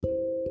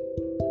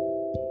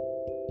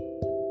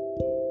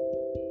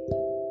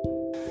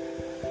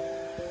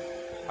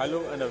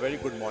Hello and a very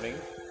good morning.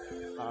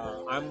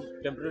 I'm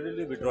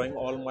temporarily withdrawing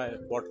all my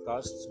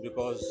podcasts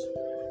because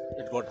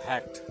it got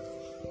hacked.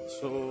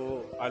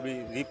 So I'll be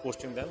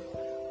reposting them.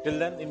 Till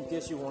then, in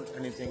case you want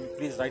anything,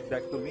 please write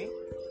back to me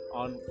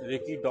on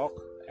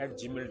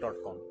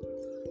reikidoc@gmail.com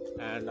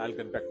and I'll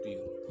get back to you.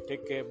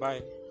 Take care.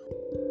 Bye.